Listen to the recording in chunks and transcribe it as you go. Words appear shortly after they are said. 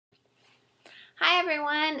Hi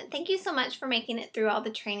everyone! Thank you so much for making it through all the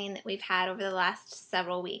training that we've had over the last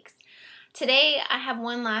several weeks. Today I have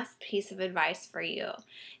one last piece of advice for you.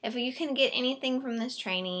 If you can get anything from this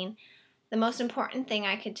training, the most important thing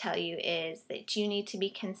I could tell you is that you need to be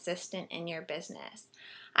consistent in your business.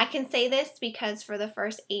 I can say this because for the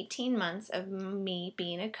first 18 months of me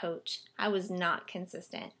being a coach, I was not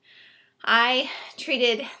consistent. I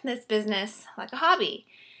treated this business like a hobby.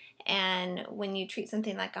 And when you treat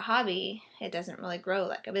something like a hobby, it doesn't really grow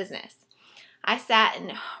like a business. I sat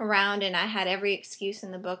around and I had every excuse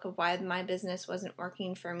in the book of why my business wasn't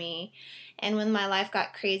working for me. And when my life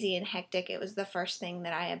got crazy and hectic, it was the first thing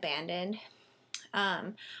that I abandoned.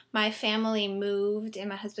 My family moved and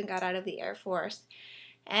my husband got out of the Air Force.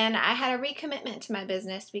 And I had a recommitment to my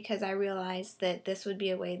business because I realized that this would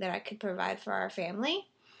be a way that I could provide for our family.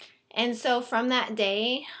 And so from that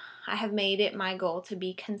day, I have made it my goal to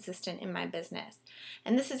be consistent in my business.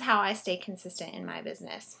 And this is how I stay consistent in my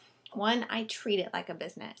business. One, I treat it like a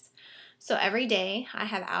business. So every day I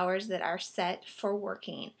have hours that are set for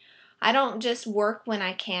working. I don't just work when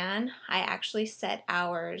I can. I actually set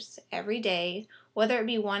hours every day, whether it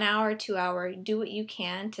be 1 hour, 2 hour, do what you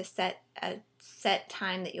can to set a set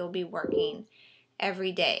time that you'll be working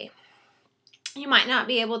every day. You might not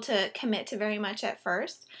be able to commit to very much at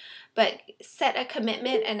first, but set a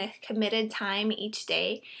commitment and a committed time each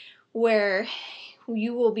day where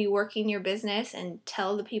you will be working your business, and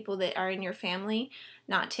tell the people that are in your family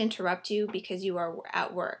not to interrupt you because you are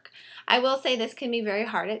at work. I will say this can be very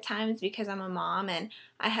hard at times because I'm a mom and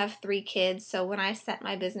I have 3 kids, so when I set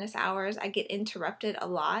my business hours, I get interrupted a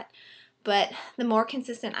lot. But the more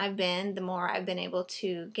consistent I've been, the more I've been able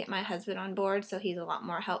to get my husband on board, so he's a lot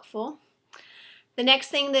more helpful. The next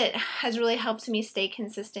thing that has really helped me stay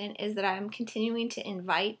consistent is that I'm continuing to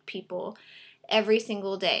invite people every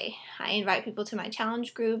single day. I invite people to my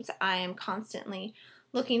challenge groups. I am constantly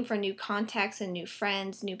looking for new contacts and new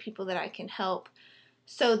friends, new people that I can help.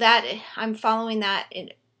 So that I'm following that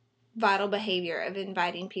vital behavior of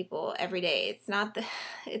inviting people every day. It's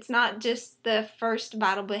not just the first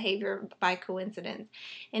vital behavior by coincidence.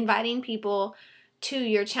 Inviting people to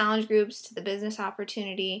your challenge groups, to the business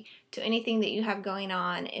opportunity, to anything that you have going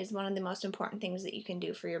on is one of the most important things that you can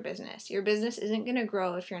do for your business. Your business isn't going to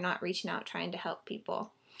grow if you're not reaching out trying to help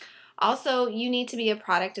people. Also, you need to be a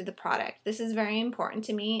product of the product. This is very important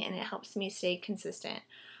to me and it helps me stay consistent.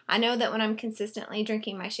 I know that when I'm consistently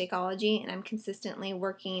drinking my Shakeology and I'm consistently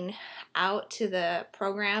working out to the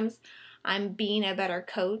programs, I'm being a better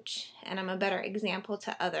coach and I'm a better example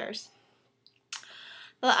to others.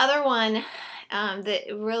 The other one that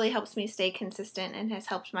really helps me stay consistent and has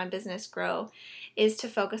helped my business grow is to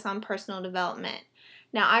focus on personal development.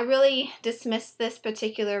 Now, I really dismissed this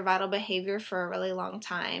particular vital behavior for a really long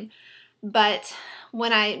time, but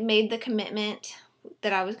when I made the commitment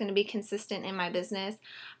that I was going to be consistent in my business,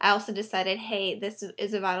 I also decided, hey, this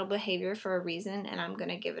is a vital behavior for a reason and I'm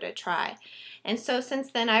going to give it a try. And so since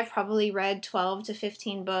then, I've probably read 12 to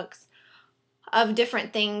 15 books of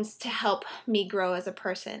different things to help me grow as a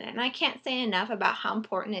person. And I can't say enough about how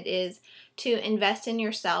important it is to invest in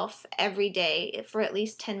yourself every day for at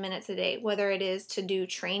least 10 minutes a day, whether it is to do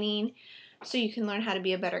training so you can learn how to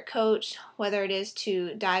be a better coach, whether it is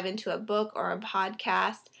to dive into a book or a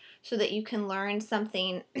podcast so that you can learn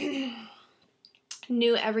something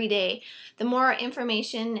new every day. The more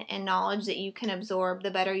information and knowledge that you can absorb,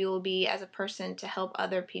 the better you will be as a person to help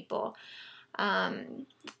other people.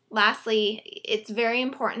 Lastly, it's very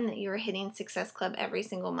important that you're hitting Success Club every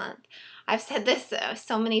single month. I've said this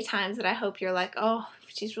so many times that I hope you're like, oh,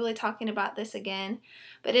 she's really talking about this again.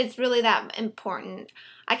 But it's really that important.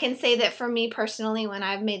 I can say that for me personally, when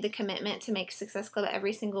I've made the commitment to make Success Club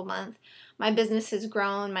every single month, my business has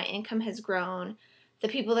grown, my income has grown, the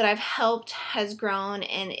people that I've helped has grown,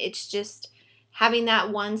 and it's just having that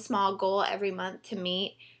one small goal every month to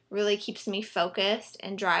meet really keeps me focused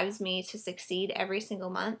and drives me to succeed every single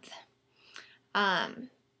month.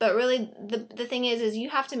 But really, the thing is you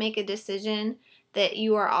have to make a decision that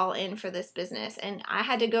you are all in for this business. And I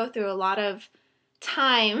had to go through a lot of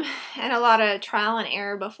time and a lot of trial and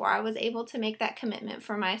error before I was able to make that commitment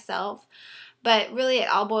for myself. But really, it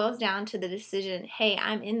all boils down to the decision, hey,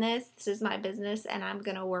 I'm in this is my business, and I'm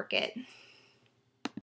going to work it.